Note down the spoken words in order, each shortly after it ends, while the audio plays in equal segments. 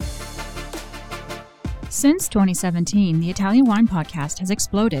Since 2017, the Italian Wine Podcast has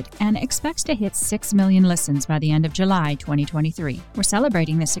exploded and expects to hit 6 million listens by the end of July 2023. We're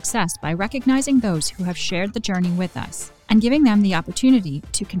celebrating this success by recognizing those who have shared the journey with us and giving them the opportunity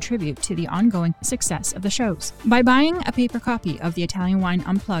to contribute to the ongoing success of the shows. By buying a paper copy of the Italian Wine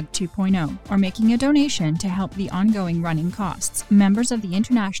Unplugged 2.0 or making a donation to help the ongoing running costs, members of the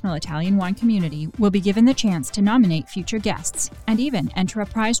international Italian wine community will be given the chance to nominate future guests and even enter a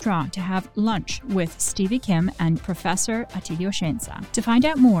prize draw to have lunch with Stevie Kim and Professor Attilio Scienza. To find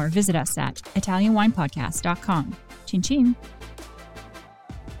out more, visit us at italianwinepodcast.com. Chin chin!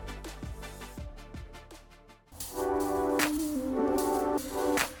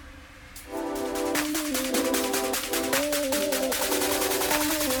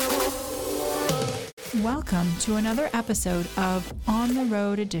 Welcome to another episode of On the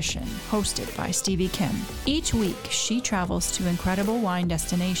Road Edition, hosted by Stevie Kim. Each week, she travels to incredible wine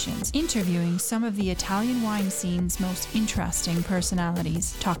destinations, interviewing some of the Italian wine scene's most interesting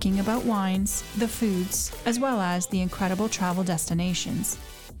personalities, talking about wines, the foods, as well as the incredible travel destinations.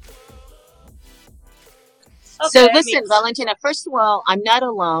 So listen, Valentina, first of all, I'm not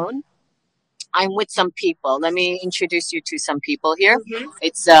alone. I'm with some people. Let me introduce you to some people here. Mm-hmm.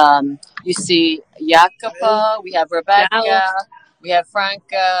 It's, you see Jacopo, we have Rebecca, we have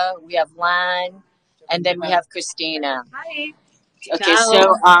Franca, we have Lan, and then we have Christina. Hi. Okay,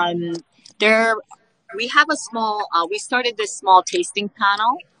 so we have a small, we started this small tasting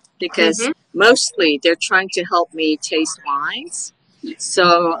panel because mostly they're trying to help me taste wines.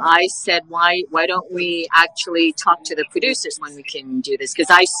 So I said, why don't we actually talk to the producers when we can do this?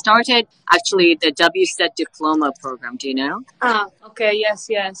 Because I started actually the WSET diploma program. Do you know? Okay. Yes.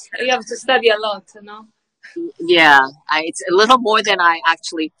 You have to study a lot, no? Yeah, it's a little more than I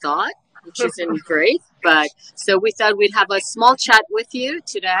actually thought, which isn't great. But so we thought we'd have a small chat with you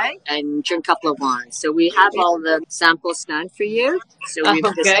today and drink a couple of wines. So we have all the samples done for you. So we've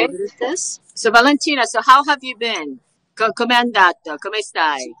distributed this. So Valentina, so how have you been? Come è andato? Come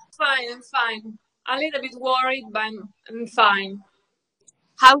stai? I'm fine. A little bit worried, but I'm fine.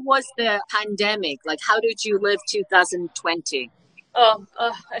 How was the pandemic? Like, how did you live 2020?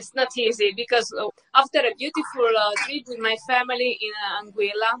 It's not easy because after a beautiful trip with my family in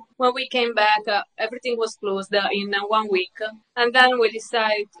Anguilla, when we came back, everything was closed in 1 week. And then we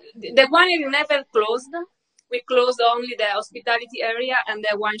decided, the winery never closed. We closed only the hospitality area and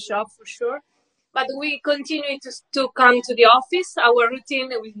the wine shop for sure. But we continue to come to the office. Our routine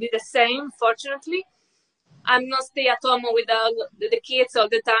will be the same, fortunately. I'm not stay at home with the kids all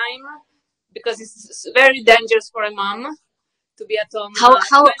the time because it's very dangerous for a mom to be at home.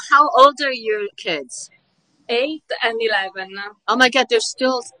 How old are your kids? 8 and 11. Oh my God, they're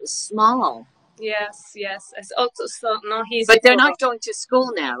still small. Yes. It's also not easy. But they're not going to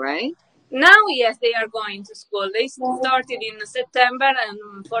school now, right? Now, yes, they are going to school. They started in September, and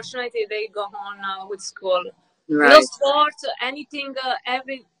unfortunately, they go on with school. Right. No sports, anything,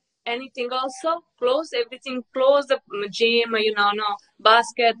 anything also closed. Everything closed. Gym, no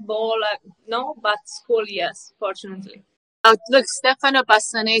basketball, no. But school, yes, fortunately. Oh, look, Stefano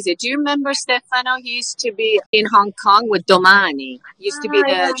Bassanese. Do you remember Stefano? He used to be in Hong Kong with Domani. He used to be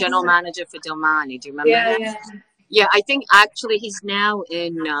the general manager for Domani. Do you remember him? Yeah. Yeah, I think actually he's now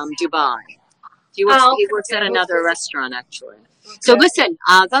in Dubai. He works at another restaurant, actually. Okay. So listen,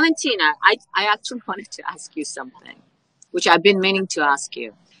 Valentina, I actually wanted to ask you something, which I've been meaning to ask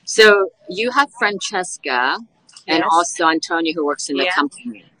you. So you have Francesca and also Antonio who works in the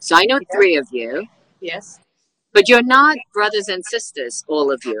company. So I know 3 of you. Yes. But you're not brothers and sisters,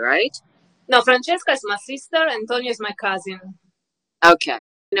 all of you, right? No, Francesca is my sister, Antonio is my cousin. Okay.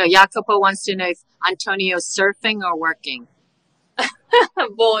 Jacopo wants to know if Antonio's surfing or working.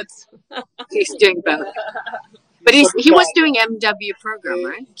 Both. He's doing both. But he was doing MW program,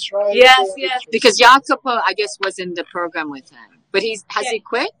 right? Yes. Because Jacopo, I guess, was in the program with him. But has he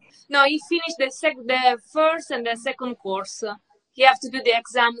quit? No, he finished the first and the second course. He has to do the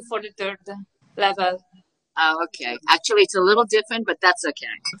exam for the 3rd level. Oh, okay. Actually, it's a little different, but that's okay.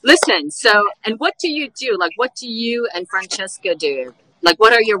 Listen, and what do you do? Like, what do you and Francesca do? Like,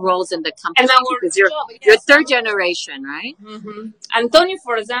 what are your roles in the company? Because you're 3rd generation, right? Mm-hmm. Antonio,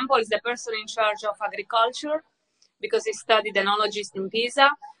 for example, is the person in charge of agriculture because he studied enologist in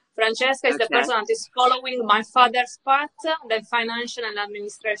Pisa. Francesca is the person that is following my father's path, the financial and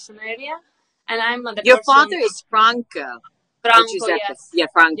administration area. And I'm the Your father is Franco. Franco, yes. Yeah,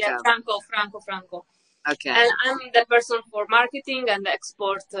 Franco. Yeah, Franco. Okay. And I'm the person for marketing and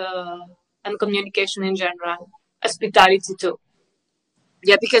export and communication in general. Hospitality too.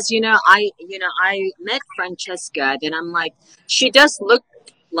 Yeah, because I met Francesca, and I'm like, she does look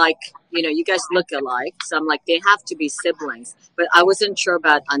like you guys look alike. So I'm like, they have to be siblings. But I wasn't sure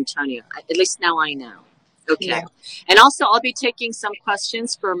about Antonio. At least now I know. Okay. Yeah. And also, I'll be taking some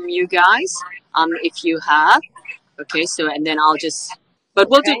questions from you guys, if you have. Okay. So, and then I'll just, but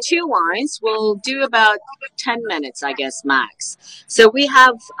we'll do 2 wines. We'll do about 10 minutes, I guess, max. So we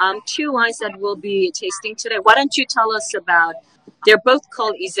have 2 wines that we'll be tasting today. Why don't you tell us about, they're both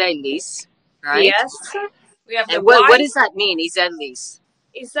called Iselis, right? Yes. We have the And what wine. does that mean, Iselis?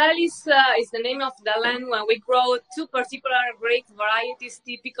 Isalis is the name of the land when we grow 2 particular grape varieties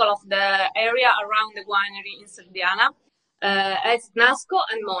typical of the area around the winery in Sardiana. It's Nasco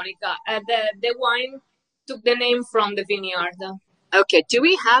and Monica. The wine took the name from the vineyard. Okay, do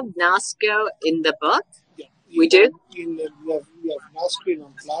we have Nasco in the book? Yeah. We do? We have Nasco in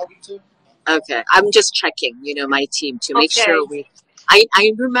Unplugged. Okay, I'm just checking, my team to make sure we...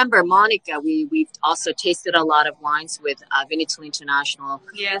 I remember, Monica, we've also tasted a lot of wines with Veneto International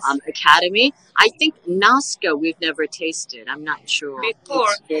Academy. I think Nasco we've never tasted. I'm not sure. Before.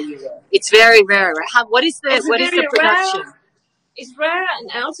 It's very rare. What is the production? Rare. It's rare,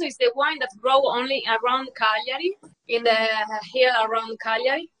 and also it's the wine that grow only around Cagliari, in the hill around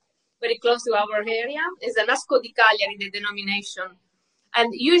Cagliari, very close to our area. It's the Nasco di Cagliari, the denomination.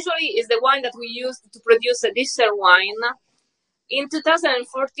 And usually it's the wine that we use to produce a dessert wine. In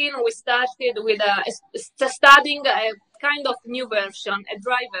 2014, we started with studying a kind of new version, a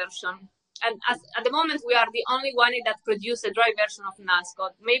dry version. And at the moment, we are the only one that produce a dry version of Nasco.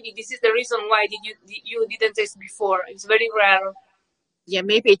 Maybe this is the reason why you didn't taste before. It's very rare. Yeah,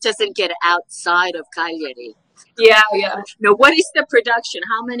 maybe it doesn't get outside of Cagliari. Yeah. No, what is the production?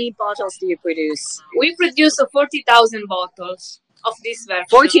 How many bottles do you produce? We produce 40,000 bottles of this version.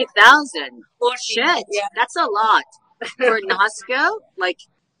 40,000? 40, shit, yeah. That's a lot. For Nasco?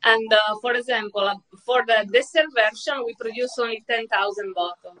 And for example, for the dessert version, we produce only 10,000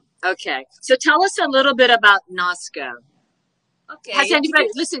 bottles. Okay. So tell us a little bit about Nasco. Okay. Has anybody,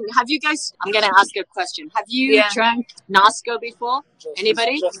 listen, have you guys, I'm going to ask a question. Have you drank Nasco before?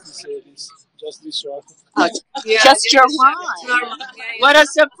 Anybody? Just this one. Oh, just your wine. What a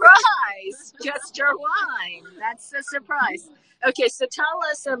surprise. Just your wine. That's a surprise. Okay, so tell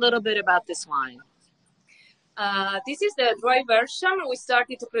us a little bit about this wine. This is the dry version. We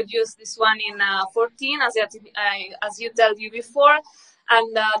started to produce this one in 14, as you told you before.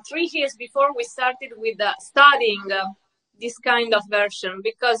 And 3 years before, we started with studying this kind of version,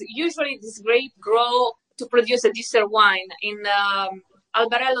 because usually this grape grow to produce a dessert wine in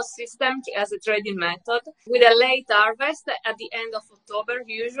Albarello system as a trading method, with a late harvest at the end of October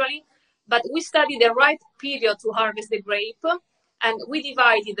usually. But we studied the right period to harvest the grape, and we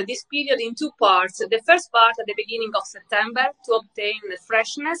divided this period in 2 parts. The first part at the beginning of September to obtain the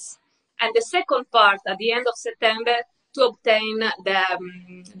freshness, and the second part at the end of September to obtain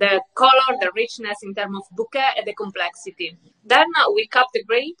the color, the richness in terms of bouquet and the complexity. Then we cut the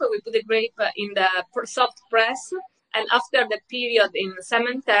grape, we put the grape in the soft press, and after the period in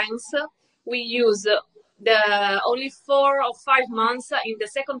cement tanks, we use the only 4 or 5 months in the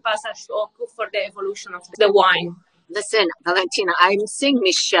second passage to occur for the evolution of the wine. Listen, Valentina, I'm seeing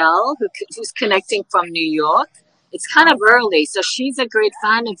Michelle, who's connecting from New York. It's kind of early, so she's a great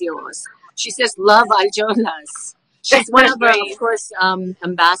fan of yours. She says, love Argiolas. She's one of our, of course,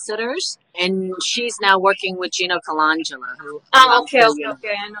 ambassadors, and she's now working with Gino Colangelo. Okay,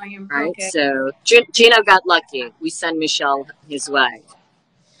 I know him. Right, okay. So Gino got lucky. We send Michelle his way.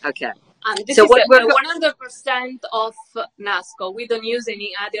 Okay. This so is what we're 100% of Nasco. We don't use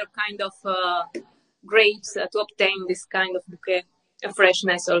any other kind of grapes to obtain this kind of bouquet and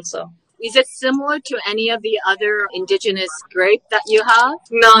freshness also. Is it similar to any of the other indigenous grape that you have?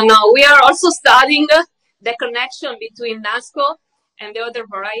 No. We are also studying the connection between Nasco and the other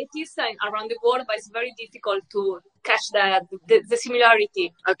varieties around the world, but it's very difficult to catch the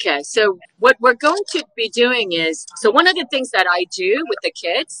similarity. Okay, so what we're going to be doing is, so one of the things that I do with the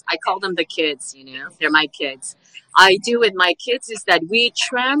kids, I call them the kids, they're my kids. I do with my kids is that we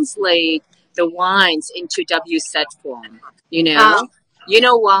translate the wines into WSET form, You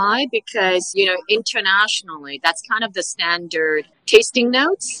know why? Because, internationally, that's kind of the standard tasting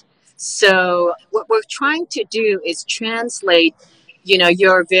notes. So what we're trying to do is translate,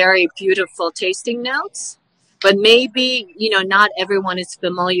 your very beautiful tasting notes, but maybe, not everyone is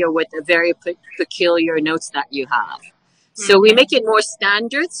familiar with the very peculiar notes that you have. So we make it more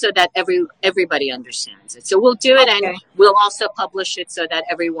standard so that everybody understands it. So we'll do it, and we'll also publish it so that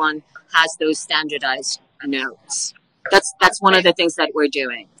everyone has those standardized notes. That's one of the things that we're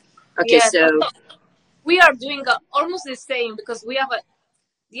doing. Okay, so we are doing almost the same, because we have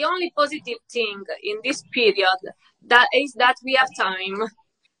the only positive thing in this period that is that we have time.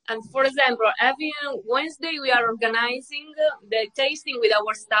 And for example, every Wednesday we are organizing the tasting with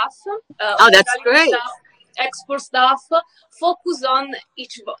our staff. That's great. Staff, export staff, focus on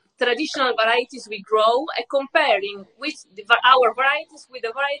each traditional varieties we grow and comparing our varieties with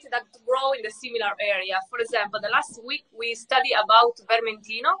the variety that grow in the similar area. For example, the last week we studied about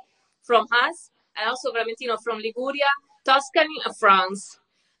Vermentino from us and also Vermentino from Liguria, Tuscany, and France.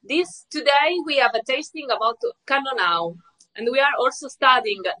 Today we have a tasting about Cannonau. And we are also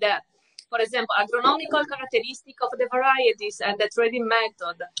studying for example, agronomical characteristic of the varieties and the trading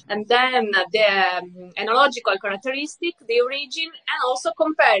method, and then the enological characteristic, the origin, and also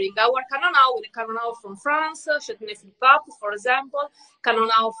comparing our Cannonau with the Cannonau from France, Châtenay-Philippap, for example,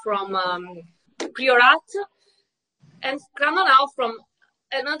 Cannonau from Priorat, and Cannonau from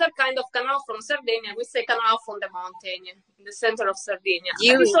another kind of Cannonau from Sardinia. We say Cannonau from the mountain in the center of Sardinia.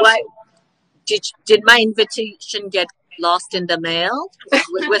 Did my invitation get lost in the mail?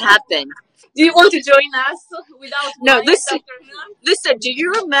 What happened? Do you want to join us without No, listen, do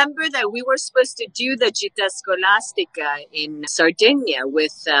you remember that we were supposed to do the Gita Scolastica in Sardinia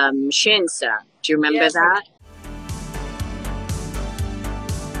with Scienza? Do you remember that?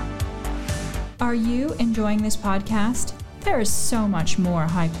 Are you enjoying this podcast? There is so much more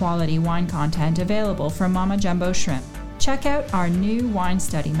high-quality wine content available from Mama Jumbo Shrimp. Check out our new wine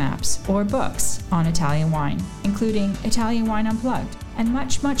study maps or books on Italian wine, including Italian Wine Unplugged and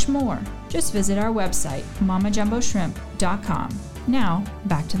much, much more. Just visit our website, mamajumboshrimp.com. Now,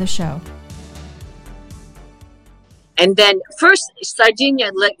 back to the show. And then first, Sardinia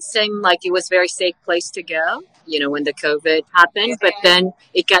seemed like it was a very safe place to go, when the COVID happened, but then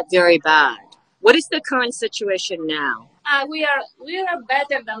it got very bad. What is the current situation now? We are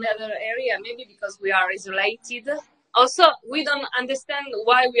better than the other area, maybe because we are isolated. Also, we don't understand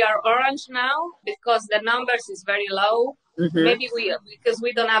why we are orange now, because the numbers is very low. Mm-hmm. Maybe because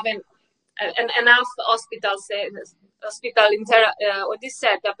we don't have enough hospitals, what is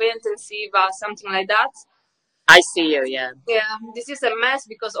said, intensiva, something like that. I see you, yeah. Yeah, this is a mess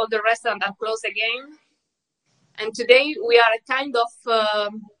because all the restaurants are closed again. And today we are a kind of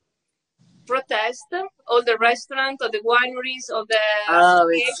protest. All the restaurants, all the wineries, all the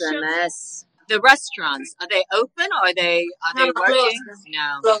it's a mess. The restaurants, are they open or are they working? Closed.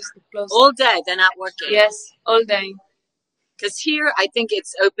 No. Closed. All day, they're not working? Yes, all day. Because here, I think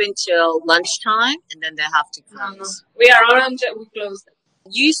it's open till lunchtime and then they have to close. No. We are orange, we closed.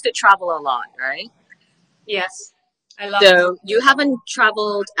 You used to travel a lot, right? Yes, I love So you haven't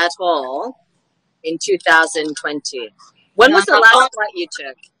traveled at all in 2020. When was the last flight you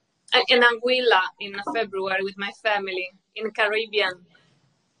took? In Anguilla in February with my family in the Caribbean.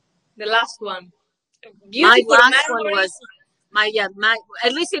 The last one. Beautiful my last one was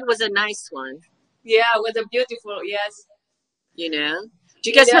at least it was a nice one. Yeah, it was a beautiful, yes. Do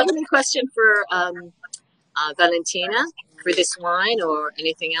you guys have any question for Valentina for this wine or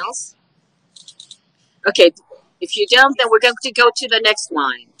anything else? Okay, if you don't, then we're going to go to the next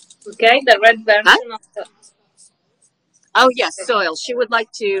wine. Okay, the red version of the... Oh, yes, soil. She would like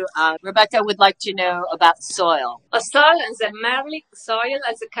to, Rebecca would like to know about soil. A soil is a Merlic soil,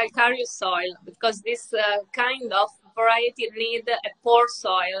 as a calcareous soil, because this kind of variety need a poor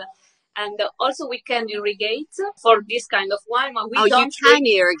soil. And also we can irrigate for this kind of wine. You can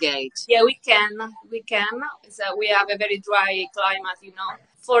irrigate? Yeah, we can. So we have a very dry climate,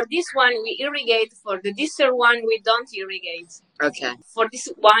 For this one, we irrigate. For the dessert one, we don't irrigate. Okay. For this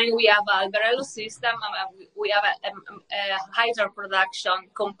wine, we have a Albarello system. We have a higher production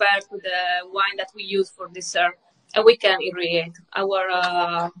compared to the wine that we use for dessert. And we can irrigate.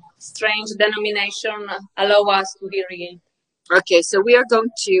 Our strange denomination allow us to irrigate. Okay, so we are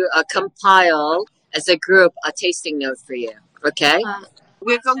going to compile as a group a tasting note for you. Okay?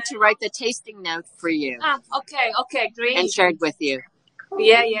 We're going to write the tasting note for you. Okay, great. And share it with you.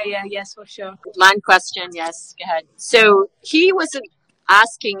 Yeah, yes, for sure. Line question, yes, go ahead. So he was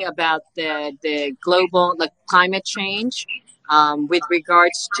asking about the global climate change with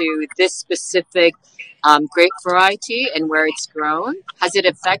regards to this specific grape variety and where it's grown. Has it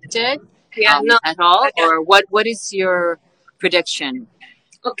affected at all? Or what is your prediction?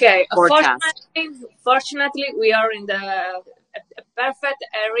 Okay, forecast? Fortunately, we are in the perfect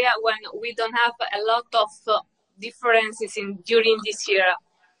area when we don't have a lot of differences during this year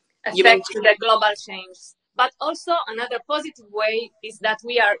affecting the global change. But also another positive way is that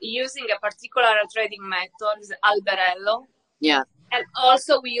we are using a particular trading method, Albarello. Yeah. And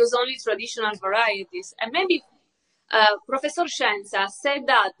also we use only traditional varieties. And maybe Professor Scienza said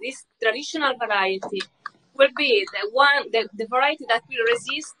that this traditional variety will be the variety that will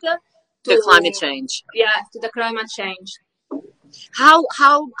resist to climate change. Yeah, to the climate change. How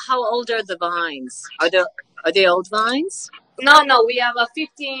old are the vines? Are they old vines? No, we have a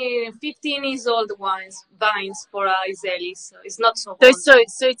 15 years old vines for Iselis. So it's not so old.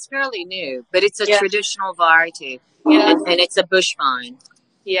 So it's fairly new, but it's a traditional variety, and it's a bush vine.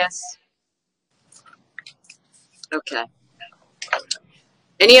 Yes. Okay.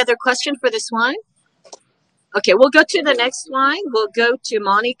 Any other question for this wine? Okay, we'll go to the next wine. We'll go to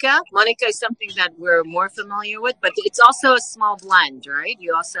Monica. Monica is something that we're more familiar with, but it's also a small blend, right?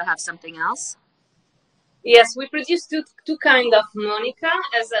 You also have something else? Yes, we produce two kind of Monica,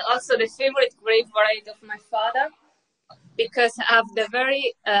 as also the favorite grape variety of my father, because of the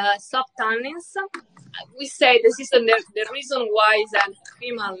very soft tannins. We say this is the reason why is a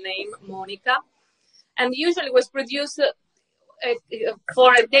female name, Monica, and usually was produced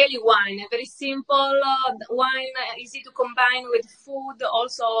for a daily wine, a very simple wine, easy to combine with food,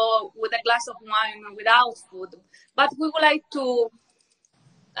 also with a glass of wine without food. But we would like to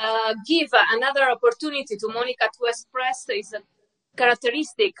give another opportunity to Monica to express his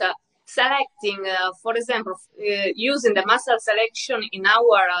characteristic, selecting, for example, using the muscle selection in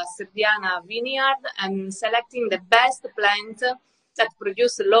our Serdiana vineyard and selecting the best plant that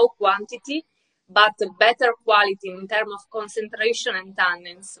produce low quantity but better quality in terms of concentration and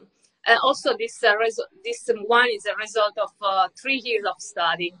tannins. Also, this wine is a result of 3 years of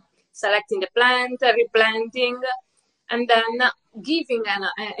study, selecting the plant, replanting, and then giving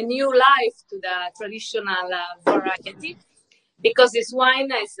a new life to the traditional variety, because this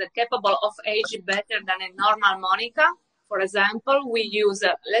wine is capable of aging better than a normal Monica. For example, we use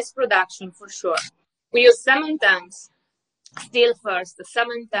less production for sure. We use cement tanks, still first,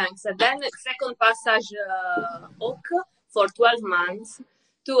 cement tanks, and then second passage oak for 12 months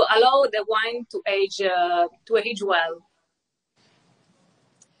to allow the wine to age well.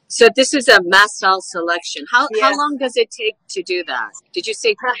 So this is a Massal selection. How long does it take to do that? Did you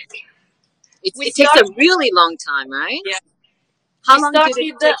say it takes a really long time, right? Yeah. How long did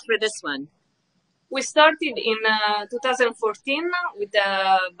it take for this one? We started in 2014 with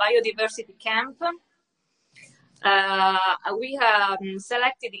the biodiversity camp. We have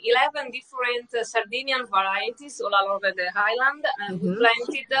selected 11 different Sardinian varieties all over the island, and we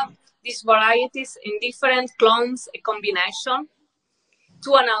planted these varieties in different clones combination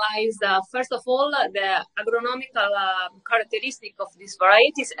to analyze, first of all, the agronomical characteristic of these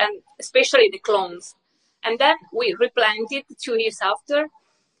varieties, and especially the clones. And then we replanted 2 years after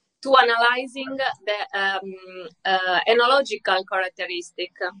to analyzing the enological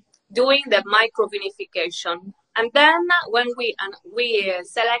characteristic, doing the microvinification. And then when we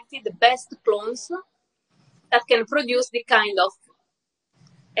selected the best clones that can produce the kind of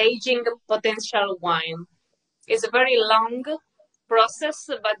aging potential wine. It's a very long process,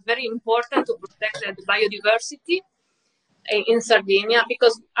 but very important to protect the biodiversity in Sardinia,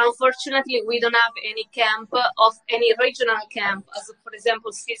 because unfortunately we don't have any camp of any regional camp, as for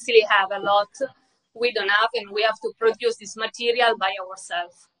example Sicily have a lot. We don't have, and we have to produce this material by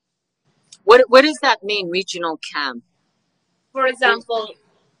ourselves. What does that mean, regional camp? For example,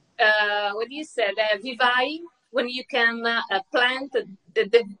 what you said, vivae, when you can plant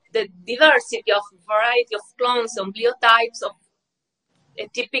the diversity of variety of clones and biotypes of a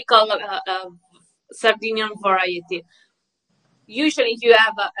typical Sardinian variety. Usually you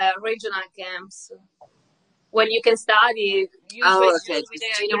have regional camps when you can study. Okay.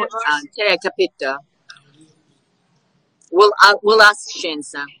 Capito. We'll ask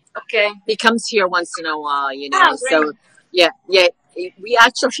Shenza. Okay. He comes here once in a while, so yeah. We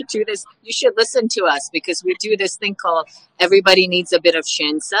actually do this. You should listen to us, because we do this thing called Everybody Needs a Bit of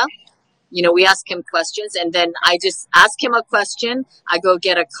Shenza. We ask him questions, and then I just ask him a question. I go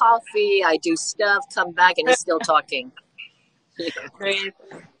get a coffee. I do stuff, come back, and he's still talking. Great.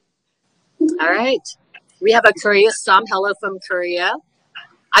 All right. We have a Korea Sam. Hello from Korea.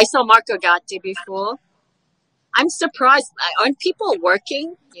 I saw Marco Gatti before. I'm surprised. Aren't people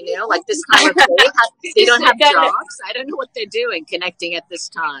working, like this time of day? They don't have jobs. I don't know what they're doing connecting at this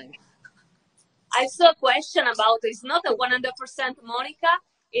time. I saw a question about, it's not a 100% Monica.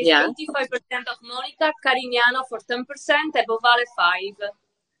 It's 85% of Monica, Carignano for 10%, and Bovale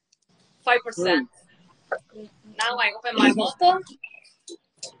 5%. Now I open my bottle.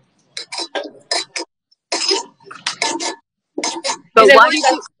 But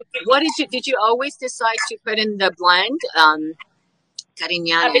did you always decide to put in the blend,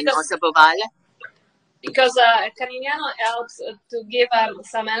 Carignano and also Bovale? Because Carignano helps to give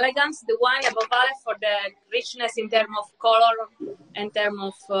some elegance. The wine Bovale for the richness in terms of color, in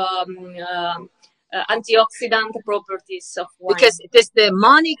terms of antioxidant properties of wine. Because the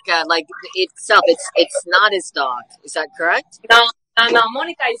Monica, like itself, it's not as dark. Is that correct? No,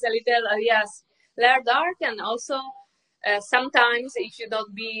 Monica is a little, they're dark, and also sometimes if you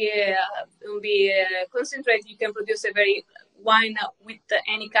don't be concentrated, you can produce a very wine with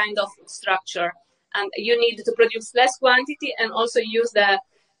any kind of structure, and you need to produce less quantity and also use the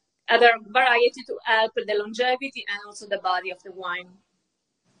other variety to help the longevity and also the body of the wine.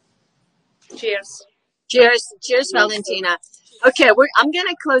 Cheers. Cheers, Valentina. Okay, I'm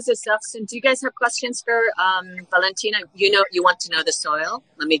gonna close this up. So, do you guys have questions for Valentina? You want to know the soil?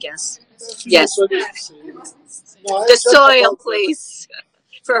 Let me guess. Yes. The soil, please,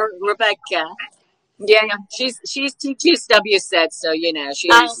 for Rebecca. Yeah. She's TQSW said so.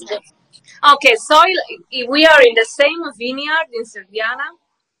 She's. Okay, soil. We are in the same vineyard in Serbiana,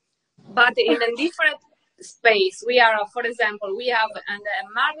 but in a different space. We are, for example, we have a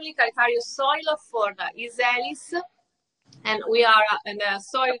marbly calcareous soil for the Iselis, and we are in the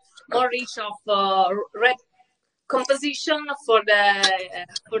soil more rich of red composition for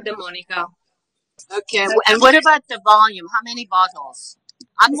the Monica. Okay, and what about the volume? How many bottles?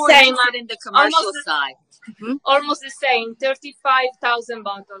 I'm more interested in the commercial side. Almost the same, 35,000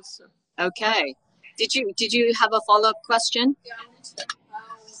 bottles. Okay. Did you have a follow-up question?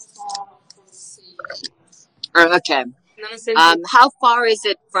 Okay. How far is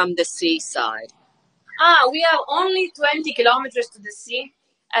it from the seaside? We have only 20 kilometers to the sea.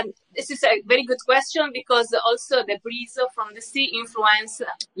 And this is a very good question because also the breeze from the sea influence.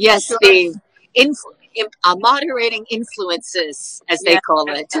 Yes, the moderating influences, as they call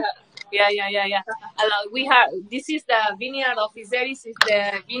it. Yeah. This is the vineyard of Iselis. Is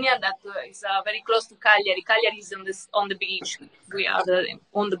the vineyard that is very close to Cagliari. Cagliari is on the beach. We are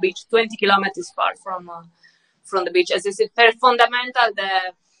on the beach, 20 kilometers far from the beach. As it's very fundamental,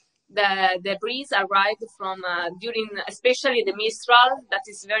 the breeze arrived from during, especially the Mistral. That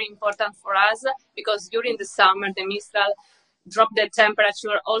is very important for us because during the summer the Mistral drop the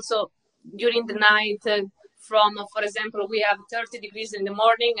temperature. Also during the night, for example, we have 30 degrees in the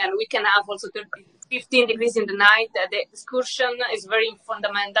morning, and we can have also 15 degrees in the night. The excursion is very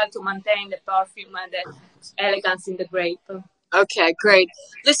fundamental to maintain the perfume and the elegance in the grape. Okay, great.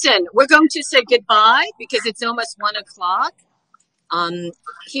 Listen, we're going to say goodbye because it's almost 1:00.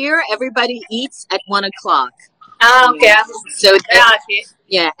 Here, everybody eats at 1:00. Okay. So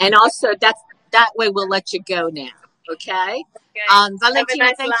yeah, and also that way we'll let you go now. Okay.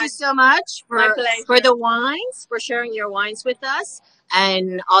 Valentina, thank you so much for the wines, for sharing your wines with us,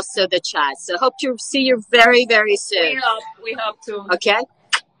 and also the chat. So hope to see you very, very soon. We hope to. Okay.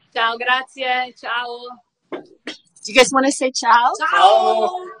 Ciao, grazie. Ciao. Do you guys want to say ciao?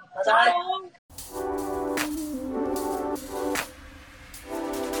 Ciao. Ciao.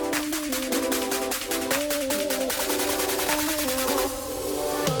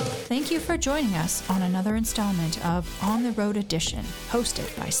 Thank you for joining us on another installment of On the Road Edition,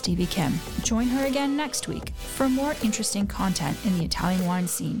 hosted by Stevie Kim. Join her again next week for more interesting content in the Italian wine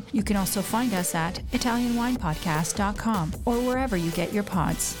scene. You can also find us at ItalianWinePodcast.com or wherever you get your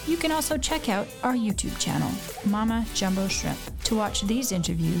pods. You can also check out our YouTube channel, Mama Jumbo Shrimp, to watch these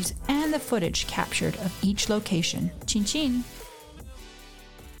interviews and the footage captured of each location. Chin chin!